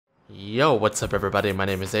Yo, what's up everybody, my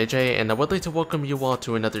name is AJ, and I would like to welcome you all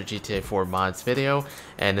to another GTA 4 mods video.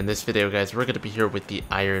 And in this video guys, we're going to be here with the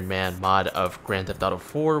Iron Man mod of Grand Theft Auto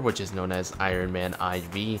 4, which is known as Iron Man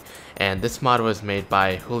IV. And this mod was made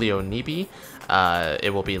by Julio Nibi.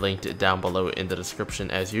 It will be linked down below in the description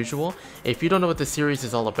as usual. If you don't know what this series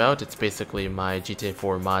is all about, it's basically my GTA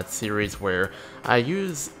 4 mod series where I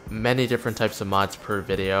use many different types of mods per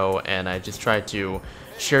video, and I just try to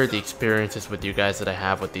share the experiences with you guys that I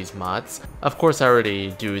have with these mods. Of course, I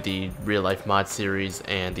already do the real life mod series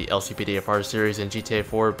and the LCPDFR series in GTA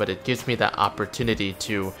 4, but it gives me that opportunity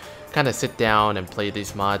to kind of sit down and play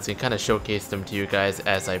these mods and kind of showcase them to you guys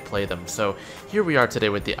as I play them. So here we are today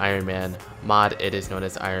with the Iron Man mod. It is known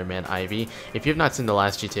as Iron Man IV. If you've not seen the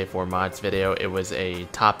last GTA 4 mods video, it was a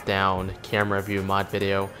top-down camera view mod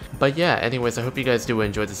video. But yeah, anyways, I hope you guys do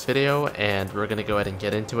enjoy this video, and we're gonna go ahead and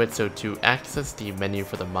get into it. So to access the menu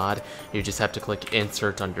for the mod, you just have to click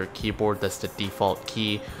insert on your keyboard. That's the default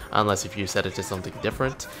key, unless if you set it to something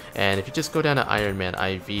different. And if you just go down to Iron Man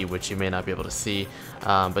IV, which you may not be able to see,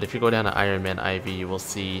 but if you go down to Iron Man IV, you will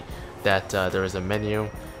see that there is a menu,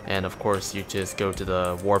 and of course you just go to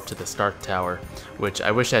the warp to the Stark Tower, which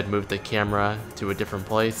I wish I had moved the camera to a different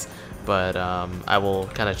place, but I will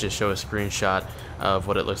kind of just show a screenshot of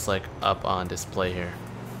what it looks like up on display here.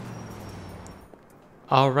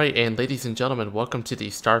 Alright, and ladies and gentlemen, welcome to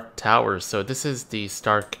the Stark Tower. So this is the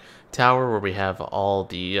Stark Tower where we have all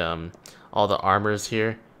the armors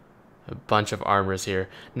here. A bunch of armors here.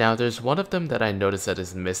 Now there's one of them that I noticed that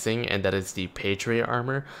is missing, and that is the Patriot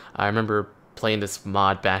armor. I remember playing this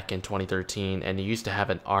mod back in 2013, and it used to have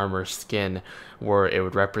an armor skin where it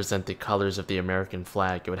would represent the colors of the American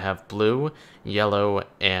flag. It would have blue, yellow,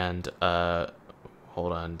 and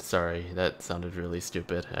hold on, sorry, that sounded really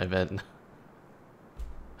stupid. I meant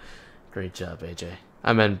great job, AJ.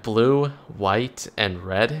 I meant blue, white, and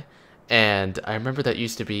red. And I remember that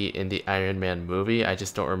used to be in the Iron Man movie. I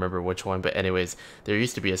just don't remember which one. But anyways, there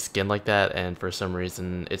used to be a skin like that, and for some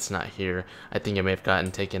reason it's not here. I think it may have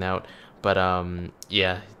gotten taken out. But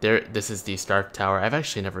yeah, this is the Stark Tower. I've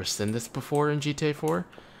actually never seen this before in GTA 4.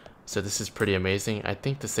 So this is pretty amazing. I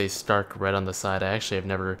think this says Stark red on the side. I actually have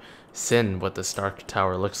never seen what the Stark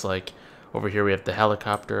Tower looks like. Over here we have the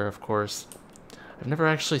helicopter, of course. I've never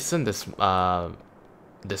actually seen this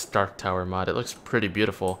this Stark Tower mod. It looks pretty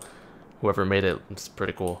beautiful. Whoever made it, it's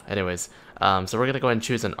pretty cool. Anyways, so we're gonna go ahead and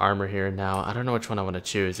choose an armor here now. I don't know which one I want to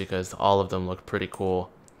choose because all of them look pretty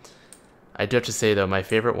cool. I do have to say though, my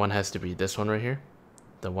favorite one has to be this one right here,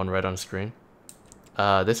 the one right on screen.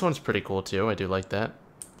 This one's pretty cool too. I do like that.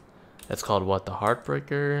 That's called what? The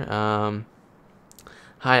Heartbreaker.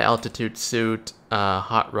 High altitude suit.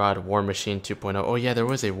 Hot Rod War Machine 2.0. Oh yeah, there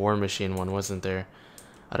was a War Machine one, wasn't there?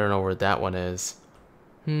 I don't know where that one is.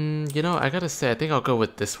 You know, I gotta say, I think I'll go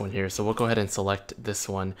with this one here, so we'll go ahead and select this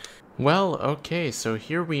one. Well, okay, so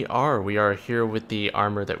here we are. We are here with the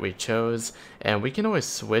armor that we chose, and we can always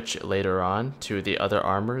switch later on to the other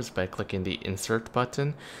armors by clicking the insert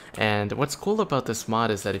button. And what's cool about this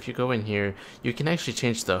mod is that if you go in here, you can actually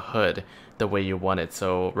change the hood the way you want it.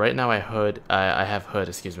 So right now I have hood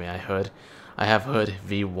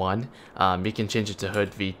V1. You can change it to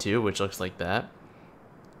hood V2, which looks like that.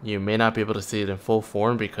 You may not be able to see it in full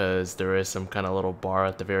form because there is some kind of little bar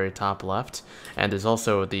at the very top left. And there's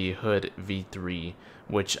also the hood V3,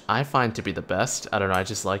 which I find to be the best. I don't know, I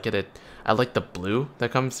just like it. I like the blue that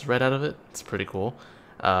comes right out of it. It's pretty cool.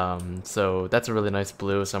 So that's a really nice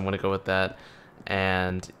blue, so I'm going to go with that.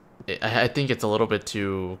 And I think it's a little bit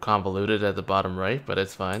too convoluted at the bottom right, but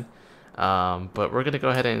it's fine. But we're going to go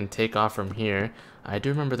ahead and take off from here. I do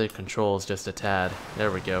remember the controls just a tad.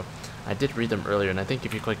 There we go. I did read them earlier, and I think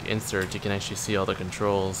if you click insert, you can actually see all the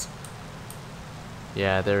controls.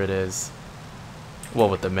 Yeah, there it is. Well,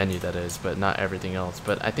 with the menu that is, but not everything else.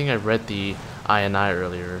 But I think I read the INI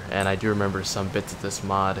earlier, and I do remember some bits of this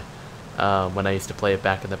mod when I used to play it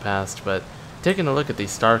back in the past. But taking a look at the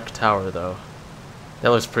Stark Tower, though,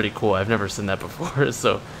 that looks pretty cool. I've never seen that before,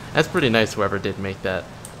 so that's pretty nice, whoever did make that.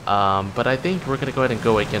 But I think we're going to go ahead and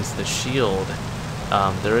go against the shield.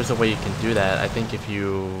 There is a way you can do that. I think if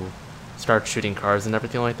you start shooting cars and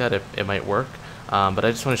everything like that, it might work. But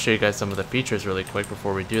I just want to show you guys some of the features really quick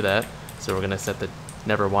before we do that. So we're going to set the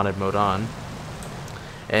Never Wanted mode on.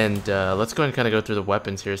 And let's go ahead and kind of go through the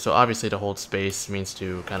weapons here. So obviously to hold space means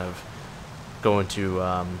to kind of go into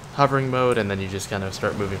hovering mode, and then you just kind of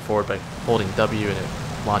start moving forward by holding W, and it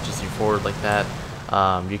launches you forward like that.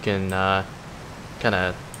 You can kind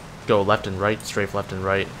of go left and right, strafe left and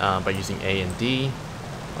right by using A and D,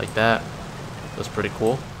 like that. That's pretty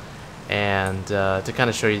cool. And to kind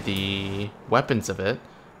of show you the weapons of it,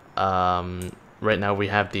 right now we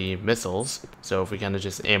have the missiles. So if we kind of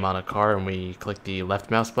just aim on a car and we click the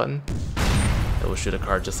left mouse button, it will shoot a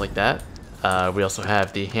car just like that. We also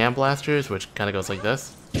have the hand blasters, which kind of goes like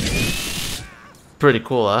this. Pretty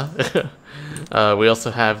cool, huh? We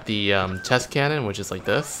also have the chest cannon, which is like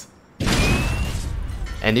this.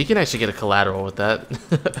 And you can actually get a collateral with that.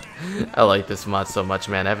 I like this mod so much,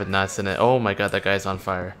 man. I have not seen it. Oh my god, that guy's on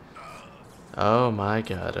fire. Oh my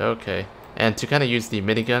god, okay. And to kind of use the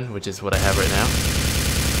minigun, which is what I have right now,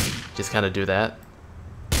 just kind of do that.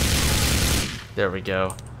 There we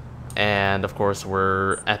go. And of course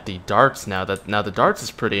we're at the darts now. Now the darts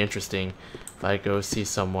is pretty interesting. If I go see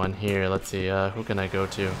someone here, let's see, who can I go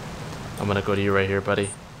to? I'm gonna go to you right here,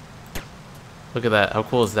 buddy. Look at that, how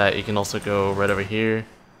cool is that? You can also go right over here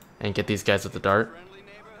and get these guys with the dart.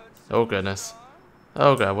 Oh goodness.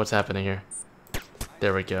 Oh god, what's happening here?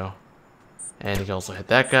 There we go. And you can also hit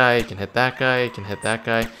that guy, you can hit that guy, you can hit that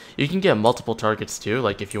guy. You can get multiple targets too,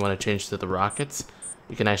 like if you want to change to the rockets,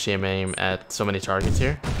 you can actually aim at so many targets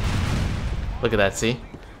here. Look at that, see?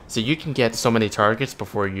 So you can get so many targets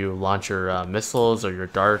before you launch your missiles or your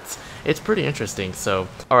darts. It's pretty interesting. So,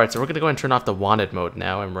 alright, so we're going to go and turn off the wanted mode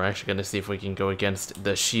now, and we're actually going to see if we can go against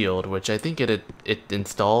the shield, which I think it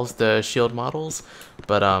installs the shield models.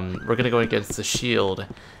 But we're going to go against the shield,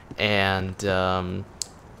 and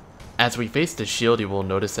as we face the shield, you will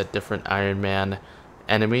notice that different Iron Man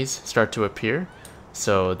enemies start to appear.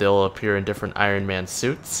 So they'll appear in different Iron Man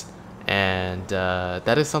suits. And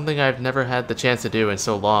that is something I've never had the chance to do in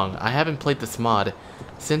so long. I haven't played this mod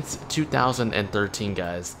since 2013,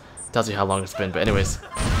 guys. Tells you how long it's been. But anyways,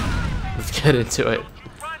 let's get into it.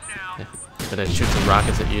 Gonna shoot some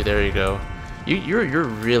rockets at you. There you go. You're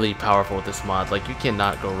really powerful with this mod. Like, you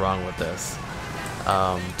cannot go wrong with this.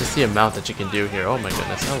 Just the amount that you can do here. Oh my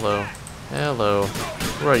goodness. Hello. Hello.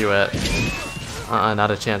 Where are you at? Not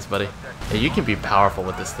a chance, buddy. Hey, you can be powerful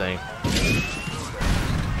with this thing.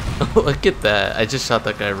 Look at that. I just shot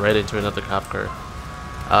that guy right into another cop car.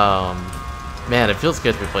 Man, it feels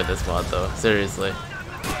good to play this mod though. Seriously.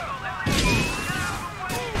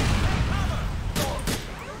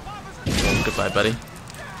 Oh, goodbye, buddy.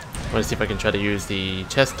 I want to see if I can try to use the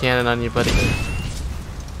chest cannon on you, buddy.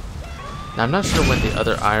 Now, I'm not sure when the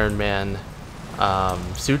other Iron Man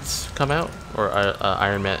suits come out, or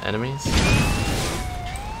Iron Man enemies.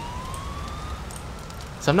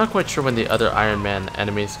 So I'm not quite sure when the other Iron Man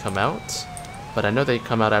enemies come out, but I know they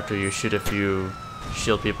come out after you shoot a few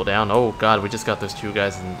shield people down. Oh god, we just got those two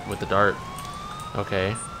guys with the dart.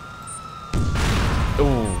 Okay.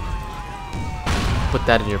 Ooh. Put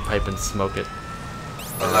that in your pipe and smoke it.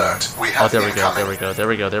 Alert, we have there we go, there we go, there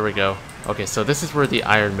we go, there we go. Okay, so this is where the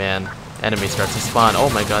Iron Man enemies start to spawn.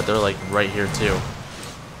 Oh my god, they're like right here too.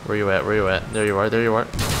 Where you at, where you at? There you are, there you are.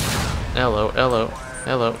 Hello, hello,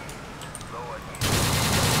 hello.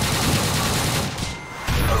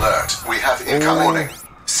 Alert, we have incoming. Warning.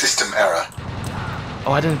 System error.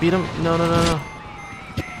 Oh, I didn't beat him? No, no, no, no.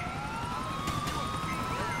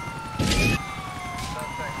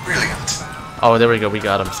 Brilliant. Oh, there we go, we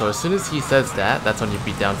got him. So as soon as he says that, that's when you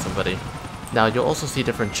beat down somebody. Now, you'll also see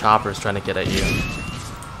different choppers trying to get at you.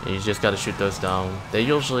 And you just gotta shoot those down. They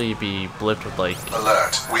usually be blipped with like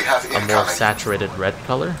Alert, we have a more saturated red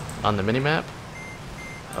color on the minimap.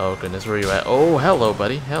 Oh goodness, where are you at? Oh, hello,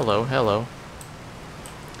 buddy. Hello, hello.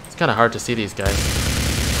 It's kind of hard to see these guys.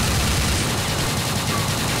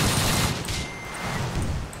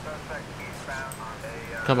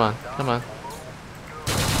 Come on, come on.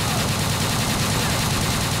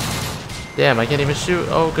 Damn, I can't even shoot.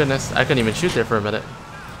 Oh goodness, I couldn't even shoot there for a minute.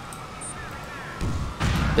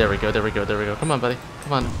 There we go, there we go, there we go. Come on, buddy.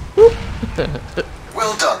 Come on.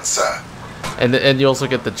 Well done, sir. And you also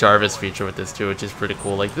get the Jarvis feature with this too, which is pretty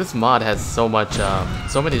cool. Like, this mod has so much,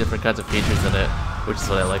 so many different kinds of features in it, which is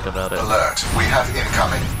what I like about it. Alert, we have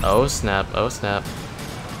incoming. Oh snap, oh snap.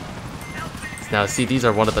 Now see, these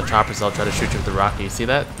are one of the choppers I'll try to shoot you with the rocket. You see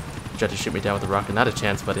that? Try to shoot me down with the rocket. Not a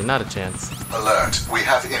chance, buddy, not a chance. Alert, we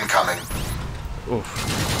have incoming. Oof.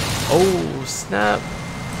 Oh snap.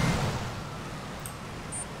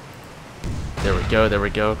 There we go, there we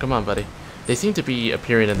go. Come on, buddy. They seem to be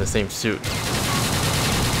appearing in the same suit.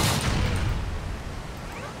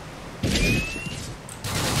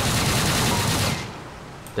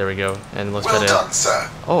 There we go. And let's try to... Well done, sir.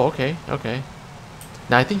 Oh, okay, okay.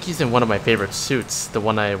 Now, I think he's in one of my favorite suits, the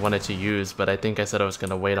one I wanted to use, but I think I said I was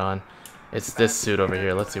going to wait on. It's this suit over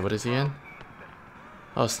here. Let's see, what is he in?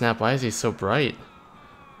 Oh, snap, why is he so bright?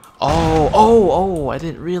 Oh, I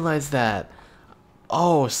didn't realize that.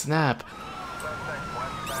 Oh, snap.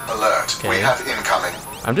 Alert, we have incoming.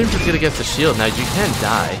 I'm doing pretty good against the shield. Now, you can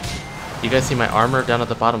die. you guys see my armor down at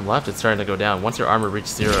the bottom left? It's starting to go down. Once your armor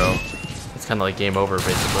reaches 0, it's kind of like game over,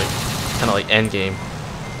 basically. It's kind of like end game.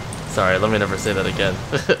 Sorry, let me never say that again.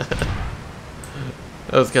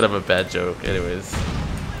 That was kind of a bad joke, anyways.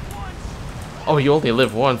 Oh, you only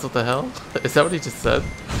live once? What the hell? Is that what he just said?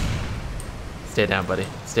 Stay down, buddy.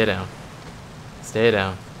 Stay down. Stay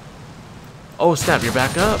down. Oh, snap, you're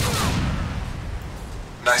back up.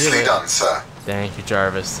 Nicely done, sir. Thank you,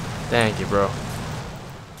 Jarvis. Thank you, bro.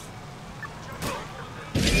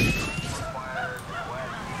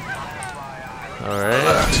 Alright.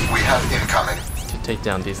 Alert, we have incoming. To take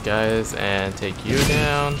down these guys and take you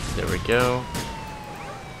down. There we go.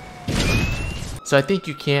 So I think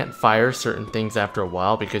you can't fire certain things after a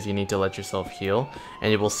while because you need to let yourself heal.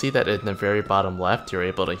 And you will see that in the very bottom left, you're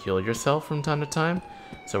able to heal yourself from time to time.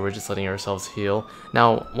 So we're just letting ourselves heal.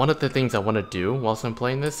 Now, one of the things I want to do whilst I'm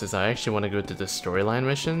playing this is I actually want to go through the storyline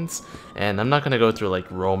missions. And I'm not going to go through like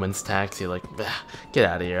Roman's Taxi, like, get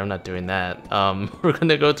out of here, I'm not doing that. We're going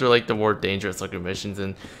to go through like the more dangerous looking missions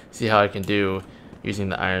and see how I can do using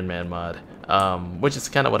the Iron Man mod. Which is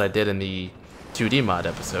kind of what I did in the 2D mod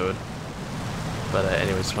episode. But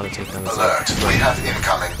anyway, just want to take down this. Alert, we have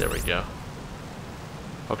incoming. There we go.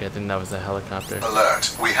 Okay, I think that was a helicopter.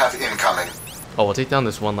 Alert, we have incoming. Oh, we'll take down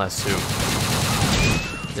this one last suit.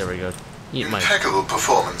 There we go. Eat my... Impeccable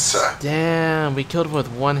performance, sir. Damn, we killed with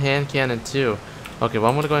one hand cannon too. Okay, well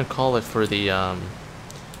I'm gonna go ahead and call it for the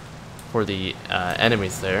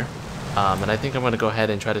enemies there. And I think I'm gonna go ahead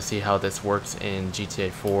and try to see how this works in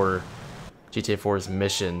GTA 4, GTA 4's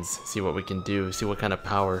missions. See what we can do. See what kind of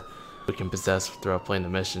power we can possess throughout playing the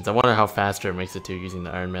missions. I wonder how faster it makes it too using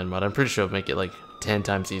the Iron Man mod. I'm pretty sure it'll make it like 10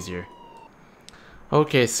 times easier.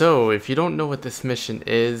 Okay, so if you don't know what this mission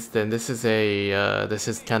is, then this is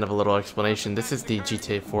kind of a little explanation. This is the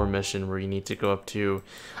GTA 4 mission where you need to go up to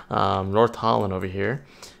North Holland over here,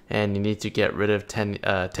 and you need to get rid of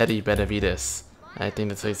Teddy Benavides. I think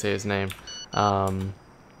that's how you say his name.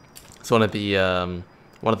 It's one of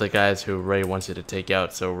the guys who Ray wants you to take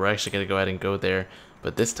out. So we're actually gonna go ahead and go there,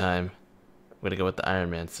 but this time I'm gonna go with the Iron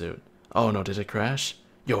Man suit. Oh no, did it crash?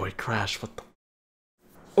 Yo, it crashed. What the?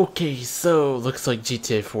 Okay, so looks like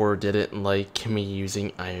GTA 4 didn't like me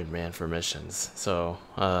using Iron Man for missions, so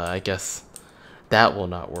I guess that will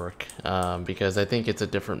not work because I think it's a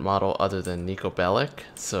different model other than Nico Bellic,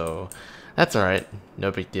 so that's alright, no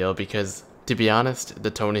big deal, because to be honest, the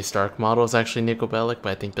Tony Stark model is actually Nico Bellic,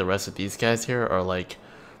 but I think the rest of these guys here are like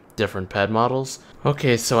different ped models.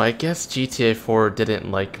 Okay, so I guess GTA 4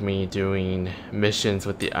 didn't like me doing missions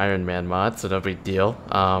with the Iron Man mod, so no big deal.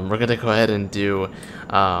 We're gonna go ahead and do,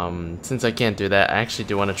 since I can't do that, I actually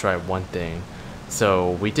do want to try one thing.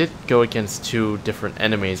 So we did go against 2 different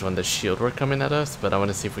enemies when the shield were coming at us, but I want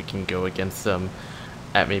to see if we can go against them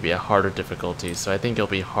at maybe a harder difficulty. So I think it'll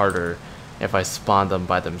be harder if I spawn them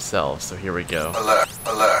by themselves. So here we go. Alert,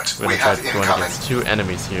 alert, We're we gonna try have going incoming. against 2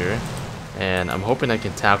 enemies here. And I'm hoping I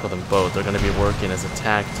can tackle them both. They're going to be working as a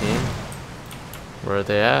tag team. Where are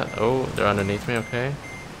they at? Oh, they're underneath me, okay.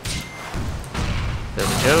 There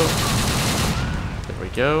we go. There we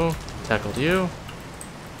go. Tackled you.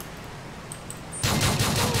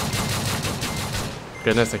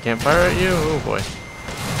 Goodness, I can't fire at you. Oh boy.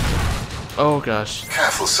 Oh gosh.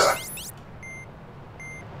 Careful, sir.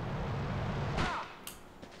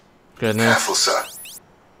 Goodness. Careful, sir.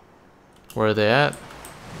 Where are they at?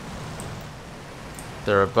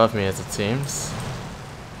 They're above me as it seems.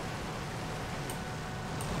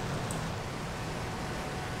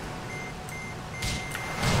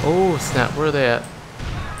 Oh snap, where are they at?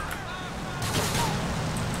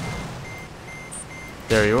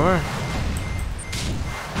 There you are.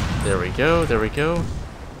 There we go, there we go.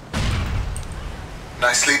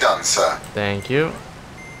 Nicely done, sir. Thank you.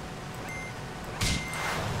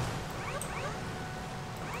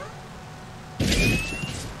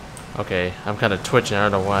 Okay, I'm kind of twitching, I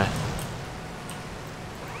don't know why.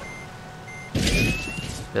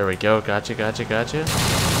 There we go, gotcha, gotcha, gotcha.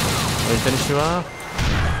 Let me finish you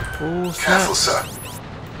off. Ooh, snap. Careful, sir.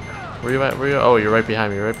 Where you at? Where you? Oh, you're right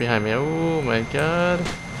behind me. You're right behind me. Oh my god.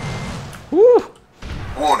 Woo!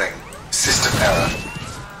 Warning, system error.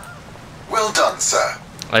 Well done, sir.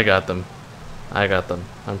 I got them. I got them.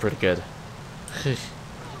 I'm pretty good.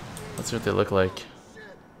 Let's see what they look like.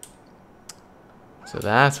 So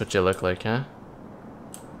that's what you look like, huh?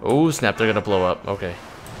 Oh snap, they're gonna blow up. Okay.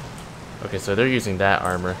 Okay, so they're using that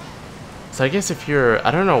armor. So I guess if you're...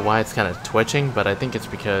 I don't know why it's kind of twitching, but I think it's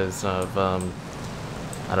because of... I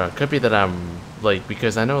don't know, it could be that I'm... Like,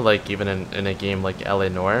 because I know, like, even in a game like LA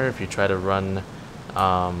Noire, if you try to run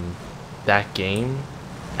that game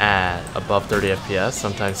at above 30 FPS,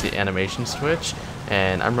 sometimes the animations twitch.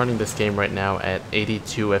 and I'm running this game right now at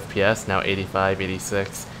 82 FPS, now 85,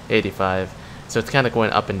 86, 85, so it's kind of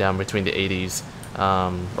going up and down between the 80s,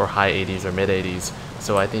 or high 80s or mid 80s,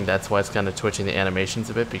 so I think that's why it's kind of twitching the animations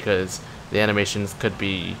a bit, because the animations could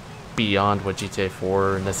be beyond what GTA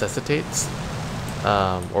 4 necessitates,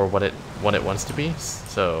 or what it wants to be,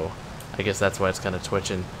 so I guess that's why it's kind of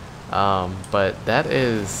twitching. But that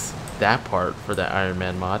is that part for the Iron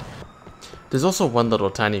Man mod. There's also one little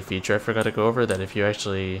tiny feature I forgot to go over, that if you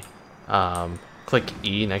actually click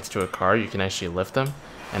E next to a car, you can actually lift them.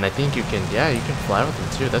 And I think you can, yeah, you can fly with them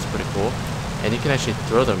too. That's pretty cool. And you can actually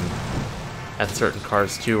throw them at certain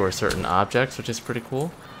cars too, or certain objects, which is pretty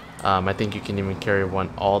cool. I think you can even carry one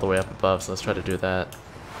all the way up above, so let's try to do that.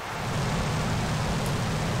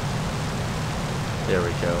 There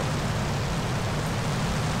we go.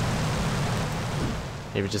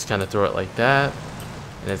 Maybe just kind of throw it like that.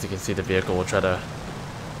 And as you can see, the vehicle will try to,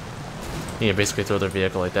 basically throw their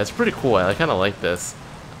vehicle like that. It's pretty cool. I kind of like this.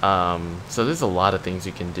 So there's a lot of things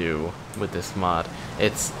you can do with this mod.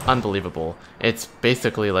 It's unbelievable. It's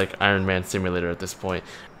basically like Iron Man Simulator at this point.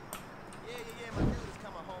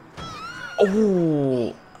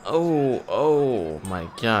 Oh my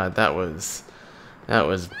god, that was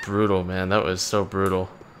brutal, man. That was so brutal.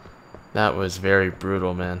 That was very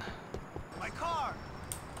brutal, man.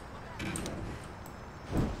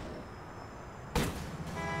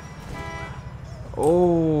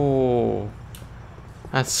 Oh,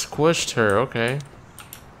 that squished her, okay.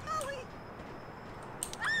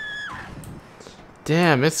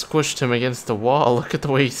 Damn, it squished him against the wall. Look at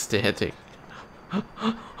the way he's standing.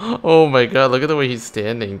 Oh my god, look at the way he's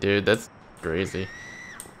standing, dude. That's crazy.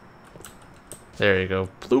 There you go.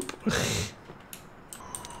 Bloop.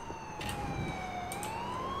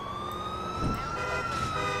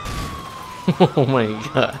 Oh my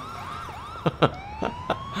god.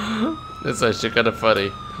 That's actually kind of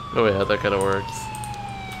funny. Oh yeah, that kind of works.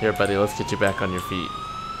 Here, buddy, let's get you back on your feet.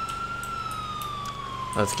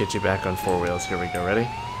 Let's get you back on 4 wheels. Here we go. Ready?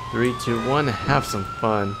 3, 2, 1. Have some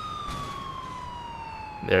fun.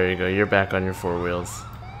 There you go. You're back on your 4 wheels.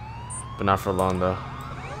 But not for long, though.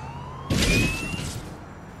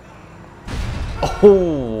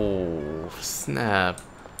 Oh, snap.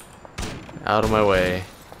 Out of my way.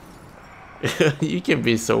 You can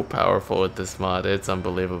be so powerful with this mod. It's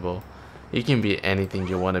unbelievable. You can be anything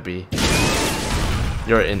you want to be.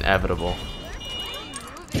 You're inevitable.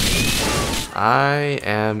 I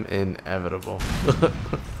am inevitable.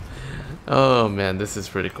 Oh man, this is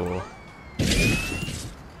pretty cool.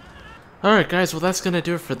 Alright guys, well that's gonna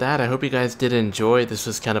do it for that. I hope you guys did enjoy. This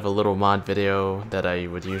was kind of a little mod video that I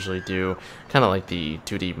would usually do, kind of like the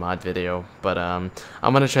 2D mod video, but I'm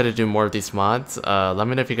gonna try to do more of these mods. Let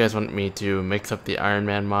me know if you guys want me to mix up the Iron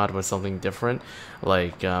Man mod with something different,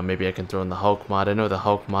 like maybe I can throw in the Hulk mod. I know the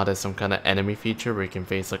Hulk mod has some kind of enemy feature where you can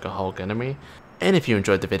face like a Hulk enemy. And if you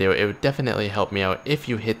enjoyed the video, it would definitely help me out if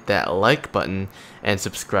you hit that like button and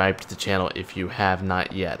subscribe to the channel if you have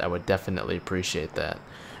not yet. I would definitely appreciate that.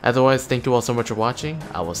 Otherwise, thank you all so much for watching.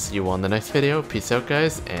 I will see you on the next video. Peace out,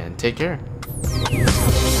 guys, and take care.